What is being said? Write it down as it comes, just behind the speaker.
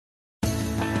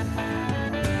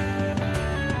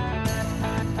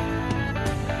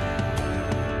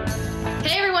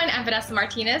Vanessa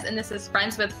Martinez, and this is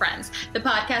Friends with Friends, the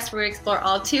podcast where we explore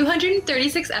all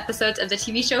 236 episodes of the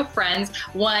TV show Friends,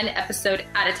 one episode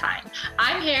at a time.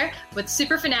 I'm here with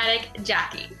super fanatic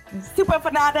Jackie. Super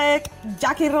fanatic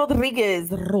Jackie Rodriguez.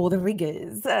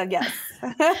 Yes.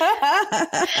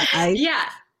 Yeah.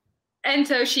 And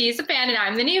so she's a fan and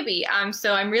I'm the newbie.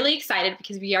 So I'm really excited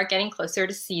because we are getting closer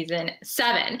to season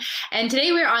 7. And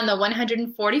today we're on the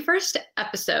 141st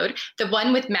episode, the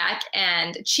one with Mac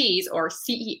and Cheese, or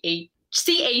Cheese.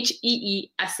 Season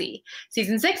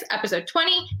 6, episode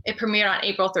 20. It premiered on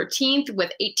April 13th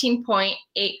with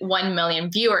 18.81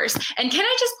 million viewers. And can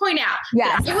I just point out,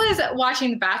 yes, I was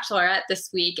watching The Bachelorette this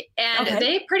week, and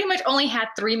they pretty much only had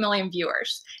 3 million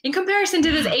viewers in comparison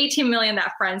to this 18 million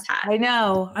that Friends had. I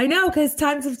know, because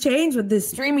times have changed with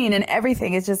this streaming and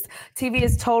everything. It's just, TV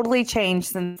has totally changed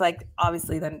since, like,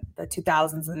 obviously the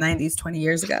 2000s and 90s, 20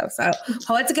 years ago. So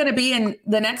what's it going to be in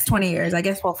the next 20 years? I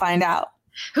guess we'll find out.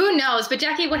 Who knows? But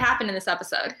Jackie, what happened in this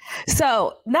episode?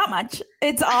 So not much.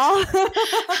 It's all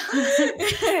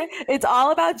it's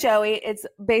all about Joey. It's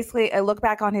basically a look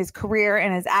back on his career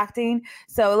and his acting.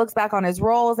 So it looks back on his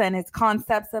roles and his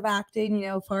concepts of acting,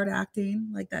 fart acting,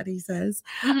 like that he says.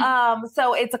 Mm-hmm.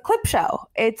 So it's a clip show.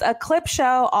 It's a clip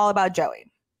show all about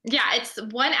Joey. Yeah, it's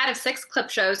 1 out of 6 clip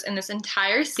shows in this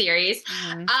entire series.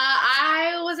 Mm-hmm.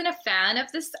 I wasn't a fan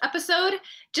of this episode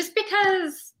just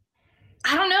because,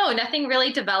 I don't know, nothing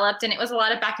really developed, and it was a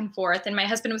lot of back and forth. And my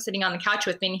husband was sitting on the couch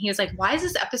with me, and he was like, why is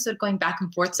this episode going back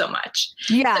and forth so much?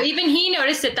 Yeah. So even he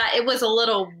noticed that it was a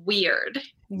little weird.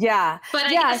 Yeah. But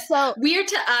I guess weird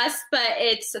to us, but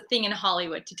it's a thing in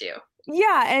Hollywood to do.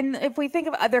 Yeah. And if we think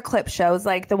of other clip shows,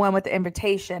 like the one with The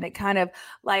Invitation, it kind of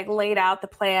like laid out the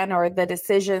plan or the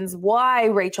decisions why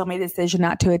Rachel made the decision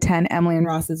not to attend Emily and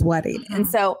Ross's wedding. Mm-hmm. And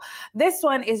so this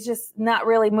one is just not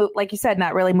really like you said,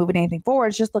 not really moving anything forward.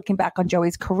 It's just looking back on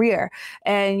Joey's career.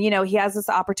 And, he has this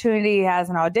opportunity, he has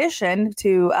an audition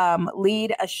to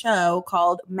lead a show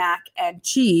called Mac and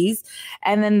Cheese.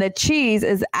 And then the Cheese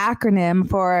is acronym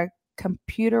for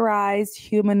Computerized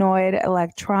Humanoid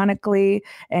Electronically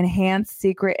Enhanced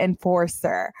Secret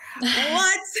Enforcer.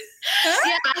 What?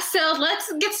 Yeah, so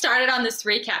let's get started on this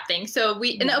recap thing. So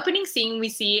in the opening scene, we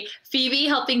see Phoebe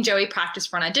helping Joey practice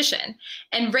for an audition.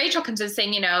 And Rachel comes in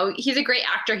saying, he's a great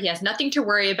actor. He has nothing to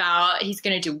worry about. He's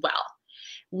going to do well.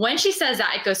 When she says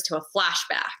that, it goes to a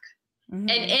flashback. Mm-hmm.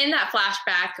 And in that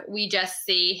flashback, we just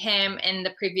see him in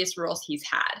the previous roles he's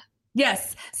had.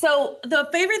 Yes. So the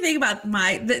favorite thing about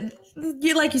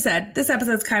like you said, this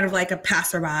episode's kind of like a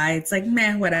passerby. It's like,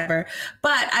 meh, whatever.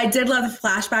 But I did love the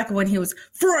flashback of when he was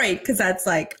Freud, because that's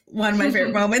like one of my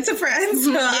favorite moments of Friends.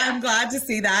 So yeah. I'm glad to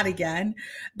see that again.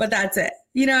 But that's it.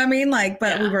 You know what I mean? Like,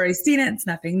 we've already seen it. It's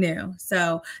nothing new.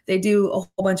 So they do a whole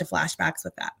bunch of flashbacks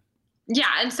with that. Yeah.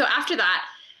 And so after that,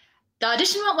 the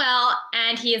audition went well,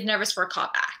 and he is nervous for a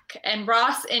callback. And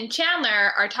Ross and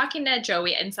Chandler are talking to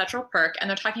Joey in Central Perk, and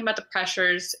they're talking about the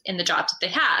pressures in the jobs that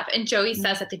they have. And Joey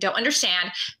says that they don't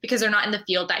understand because they're not in the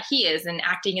field that he is, and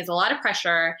acting is a lot of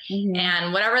pressure,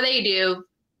 and whatever they do,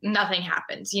 nothing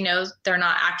happens. They're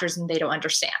not actors and they don't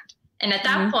understand. And at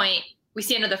that point, we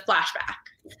see another flashback.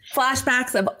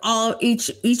 Flashbacks of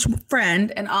each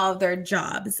friend and all of their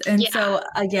jobs. And so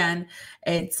again,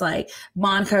 it's like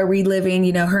Monica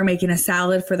reliving, her making a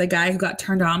salad for the guy who got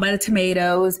turned on by the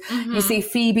tomatoes. Mm-hmm. You see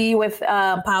Phoebe with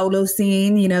Paolo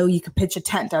scene, you could pitch a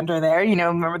tent under there,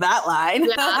 remember that line.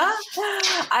 Yeah.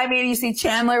 I mean, you see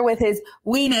Chandler with his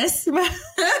weenus,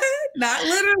 not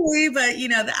literally, but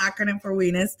the acronym for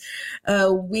weenus,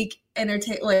 wait,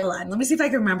 hold on. Let me see if I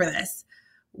can remember this.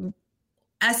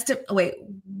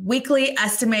 Weekly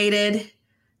estimated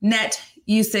net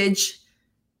usage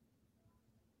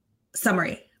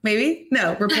summary. Maybe?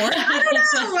 No, report?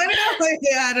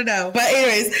 I don't know. But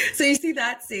anyways, so you see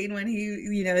that scene when he,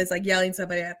 is like yelling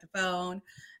somebody at the phone,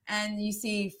 and you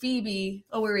see Phoebe,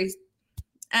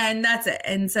 and that's it.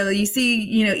 And so you see,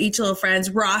 each little friend's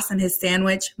Ross and his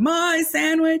sandwich, my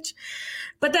sandwich.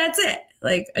 But that's it.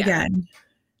 Like, again.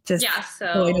 Just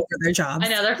going over their jobs.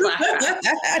 Another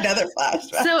flashback.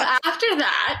 So after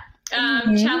that,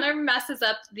 Chandler messes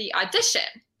up the audition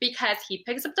because he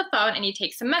picks up the phone and he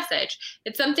takes a message.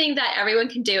 It's something that everyone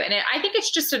can do. And I think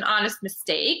it's just an honest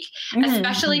mistake,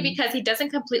 especially because he doesn't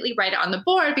completely write it on the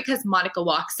board because Monica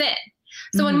walks in.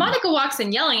 So when Monica walks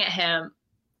in yelling at him,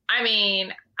 I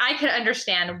mean, I could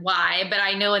understand why, but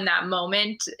I know in that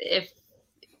moment, if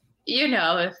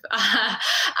if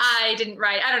I didn't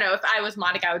write, I don't know, if I was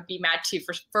Monica, I would be mad too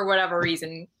for whatever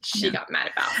reason she got mad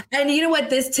about. And you know what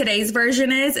today's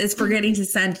version is forgetting to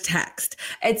send text.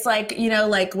 It's like,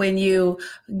 like when you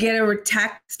get a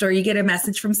text or you get a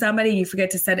message from somebody, you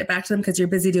forget to send it back to them because you're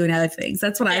busy doing other things.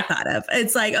 That's what I thought of.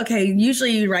 It's like, okay,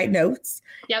 usually you write notes.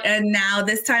 Yep. And now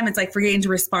this time it's like forgetting to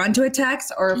respond to a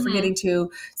text or forgetting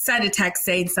to send a text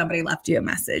saying somebody left you a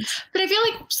message. But I feel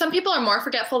like some people are more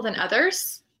forgetful than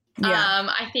others. Yeah.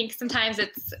 I think sometimes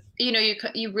it's,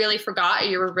 you really forgot, or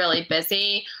you were really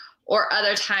busy, or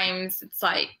other times it's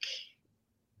like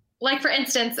for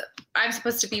instance, I'm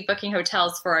supposed to be booking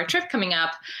hotels for our trip coming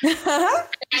up. I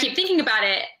keep thinking about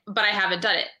it, but I haven't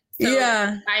done it. So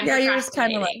I'm you're just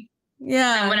kind of like,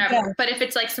 and whatever. Yeah. But if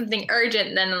it's like something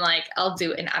urgent, then like I'll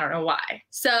do it, and I don't know why.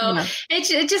 So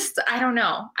it just, I don't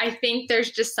know. I think there's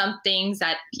just some things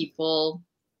that people,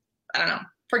 I don't know,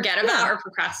 forget about or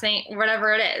procrastinate,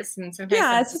 whatever it is. And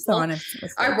sometimes it's just so honest.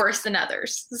 Are worse than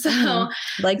others. So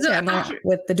like Chandler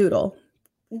with the doodle.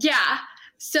 Yeah.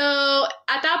 So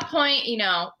at that point,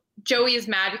 Joey is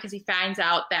mad because he finds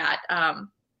out that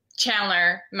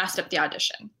Chandler messed up the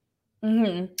audition.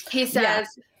 Mm-hmm. He says,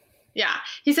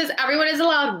 he says everyone is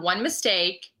allowed one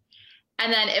mistake.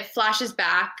 And then it flashes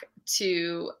back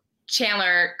to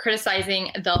Chandler criticizing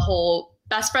the whole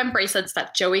best friend bracelets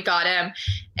that Joey got him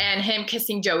and him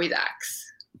kissing Joey's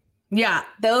ex. Yeah,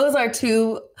 those are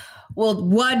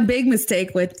one big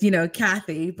mistake with,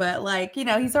 Kathy, but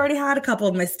he's already had a couple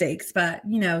of mistakes, but,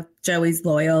 Joey's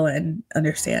loyal and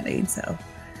understanding. So,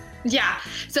 yeah.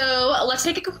 So let's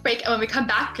take a quick break. And when we come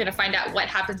back, we're going to find out what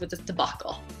happens with this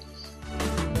debacle.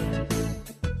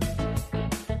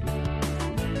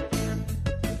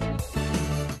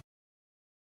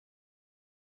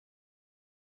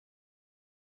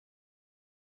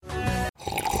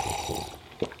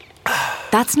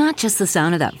 That's not just the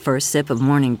sound of that first sip of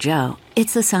Morning Joe.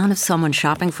 It's the sound of someone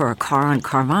shopping for a car on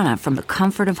Carvana from the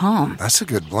comfort of home. That's a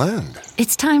good blend.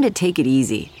 It's time to take it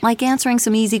easy, like answering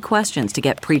some easy questions to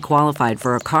get pre-qualified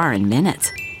for a car in minutes.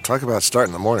 Talk about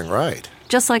starting the morning right.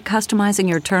 Just like customizing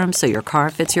your terms so your car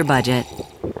fits your budget.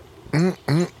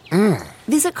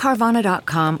 Visit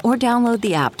Carvana.com or download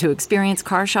the app to experience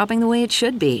car shopping the way it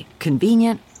should be.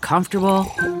 Convenient, comfortable.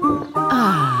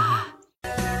 Ah.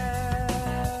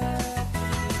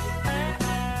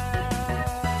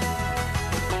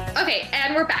 Okay,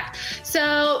 and we're back.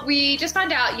 So we just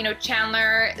found out,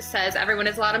 Chandler says everyone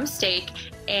is allowed a mistake.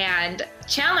 And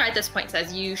Chandler at this point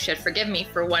says, you should forgive me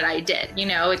for what I did.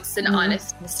 It's an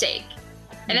honest mistake.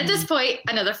 And at this point,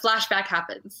 another flashback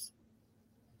happens.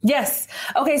 Yes.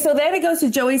 Okay, so then it goes to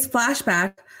Joey's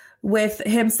flashback with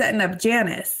him setting up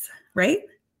Janice, right?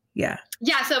 Yeah.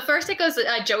 Yeah, so first it goes,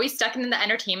 Joey's stuck in the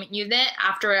entertainment unit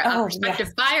after a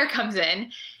prospective buyer comes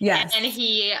in. Yes. And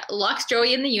he locks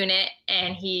Joey in the unit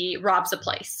and he robs the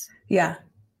place. Yeah.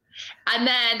 And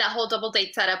then that whole double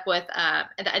date setup with, that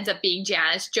ends up being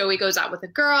Janice. Joey goes out with a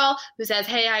girl who says,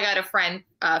 hey, I got a friend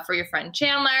for your friend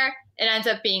Chandler. It ends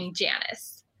up being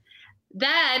Janice.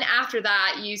 Then after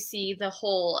that, you see the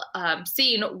whole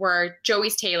scene where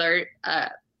Joey's tailor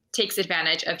takes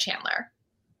advantage of Chandler.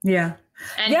 Yeah.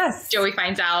 And Joey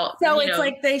finds out. So it's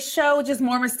like they show just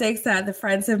more mistakes that the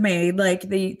friends have made. Like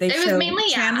they show mainly,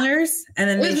 Chandler's and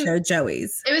then they show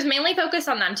Joey's. It was mainly focused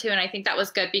on them too. And I think that was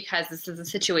good because this is a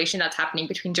situation that's happening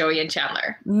between Joey and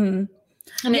Chandler. Mm-hmm.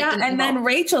 And then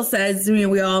Rachel says,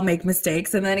 we all make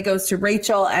mistakes. And then it goes to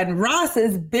Rachel and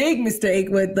Ross's big mistake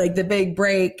with like the big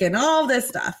break and all this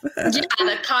stuff.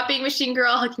 The copying machine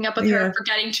girl hooking up with her,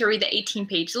 forgetting to read the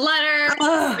 18-page letter.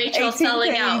 Rachel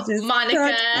selling out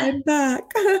Monica. I'm back.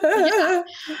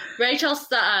 Rachel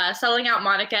selling out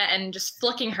Monica and just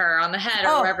flicking her on the head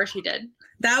or wherever she did.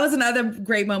 That was another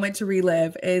great moment to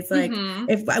relive. It's like,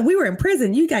 if we were in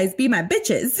prison, you guys be my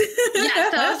bitches.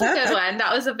 Yes, that was a good one.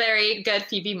 That was a very good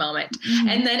Phoebe moment. Mm-hmm.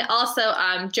 And then also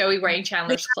Joey wearing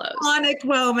Chandler's clothes. Iconic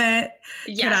moment.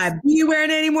 Yes. Can I be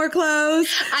wearing any more clothes?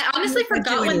 I honestly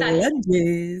forgot when that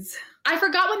I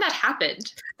forgot when that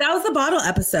happened. That was the bottle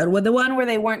episode with the one where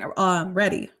they weren't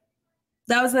ready.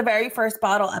 That was the very first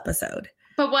bottle episode.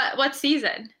 But what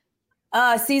season?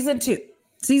 Season 2.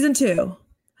 Season 2.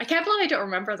 I can't believe I don't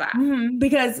remember that. Mm-hmm,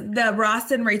 because the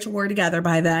Ross and Rachel were together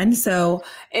by then. So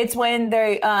it's when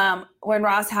when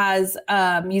Ross has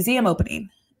a museum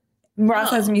opening. Ross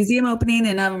has a museum opening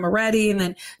and none of them are ready. And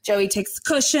then Joey takes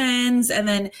cushions. And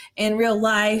then in real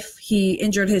life, he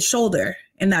injured his shoulder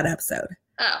in that episode.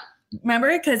 Oh.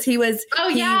 Remember? Because he was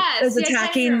yes,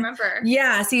 attacking. I remember.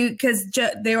 Yeah, see, because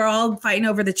they were all fighting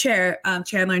over the chair.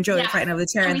 Chandler and Joey fighting over the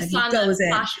chair, and then he goes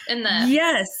in. And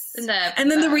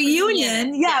then the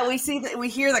reunion. Yeah, we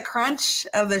hear the crunch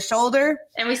of the shoulder,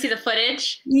 and we see the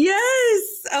footage.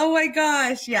 Yes. Oh my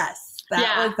gosh. Yes.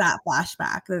 That was that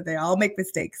flashback that they all make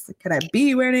mistakes. Could I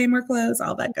be wearing any more clothes?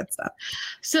 All that good stuff.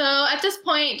 So at this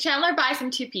point, Chandler buys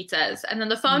him 2 pizzas, and then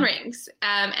the phone rings,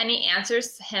 and he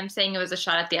answers him saying it was a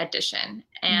shot at the audition.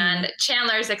 And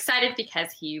Chandler is excited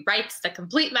because he writes the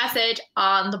complete message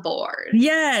on the board.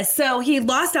 Yes. So he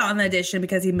lost out on the audition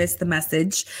because he missed the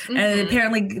message. And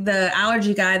apparently the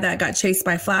allergy guy that got chased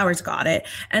by flowers got it.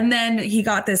 And then he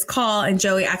got this call, and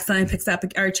Joey accidentally picks up,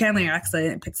 or Chandler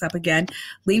accidentally picks up again,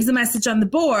 leaves the message on the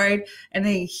board. And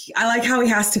then I like how he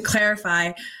has to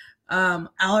clarify,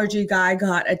 allergy guy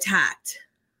got attacked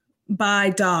by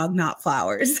dog, not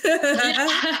flowers.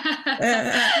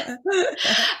 I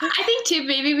think too,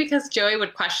 maybe because Joey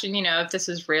would question, if this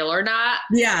is real or not.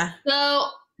 Yeah. So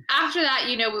after that,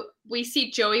 we see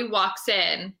Joey walks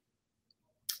in,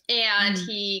 and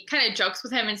he kind of jokes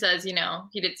with him and says, he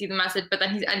didn't see the message, but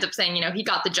then he ends up saying, he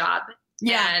got the job.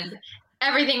 Yeah. And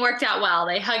everything worked out well.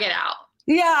 They hug it out.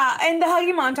 Yeah, and the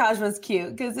hugging montage was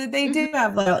cute because they do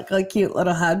have like cute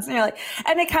little hugs, and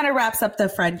it kind of wraps up the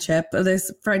friendship of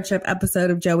this friendship episode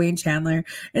of Joey and Chandler.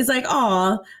 It's like,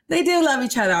 oh, they do love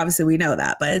each other. Obviously, we know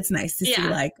that, but it's nice to see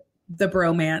like the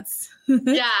bromance.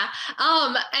 Yeah,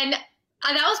 and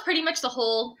that was pretty much the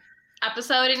whole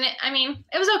episode, and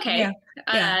it was okay.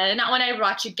 Not when I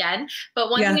watch again,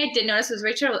 but one thing I did notice was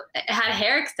Rachel had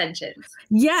hair extensions.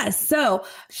 Yes, so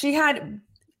she had.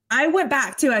 I went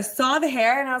back too. I saw the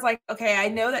hair and I was like, okay, I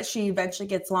know that she eventually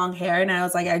gets long hair. And I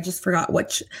was like, I just forgot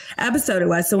which episode it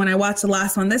was. So when I watched the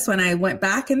last one, this one, I went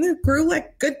back and it grew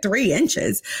like good 3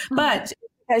 inches. But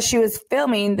because she was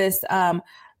filming this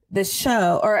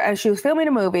show, or she was filming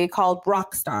a movie called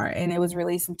Rockstar, and it was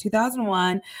released in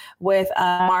 2001 with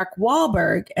Mark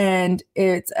Wahlberg, and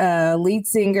it's a lead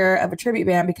singer of a tribute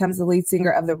band becomes the lead singer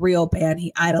of the real band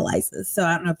he idolizes. So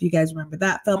I don't know if you guys remember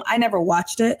that film. I never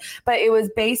watched it, but it was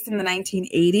based in the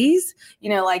 1980s,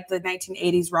 like the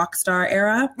 1980s Rockstar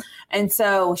era. And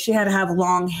so she had to have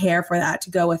long hair for that to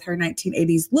go with her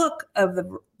 1980s look of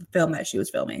the film that she was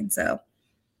filming. So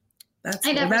that's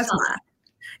I never saw that.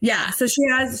 Yeah, so she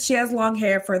has long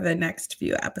hair for the next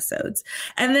few episodes.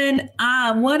 And then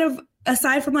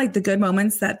aside from like the good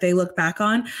moments that they look back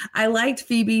on, I liked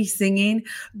Phoebe singing,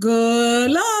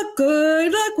 good luck,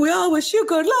 we all wish you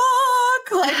good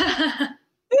luck. Like,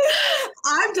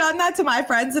 I've done that to my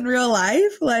friends in real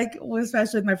life, like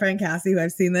especially with my friend Cassie, who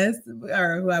I've seen this,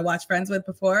 or who I watched Friends with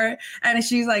before. And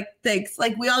she's like, thanks,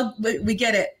 like we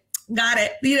get it. Got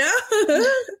it,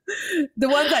 the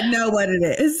ones that know what it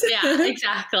is. Yeah,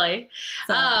 exactly.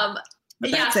 So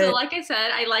like I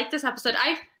said, I like this episode.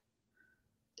 I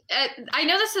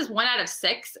know this is 1 out of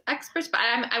 6 experts, but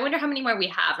I wonder how many more we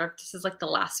have, or if this is like the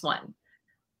last one.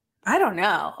 I don't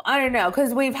know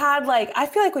because we've had I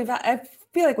feel like we've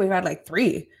had like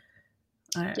 3.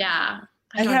 Yeah.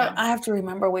 I have to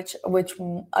remember which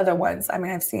other ones.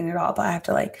 I've seen it all, but I have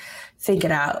to think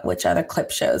it out which other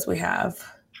clip shows we have.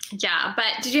 Yeah,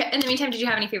 but in the meantime, did you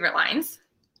have any favorite lines?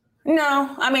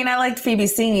 No, I liked Phoebe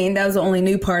singing. That was the only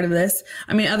new part of this.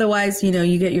 Otherwise,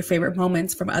 you get your favorite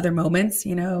moments from other moments,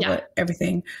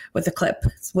 everything with the clip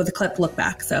look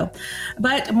back. So,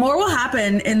 but more will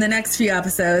happen in the next few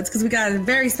episodes because we got a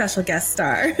very special guest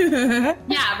star.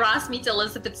 Yeah, Ross meets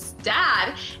Elizabeth's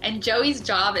dad, and Joey's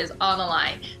job is on the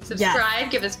line.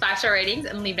 Subscribe, give us 5-star ratings,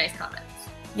 and leave nice comments.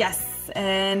 Yes.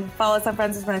 And follow us on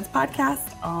Friends with Friends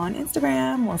podcast on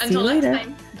Instagram. We'll see you later.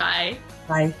 Until next time. Bye.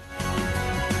 Bye.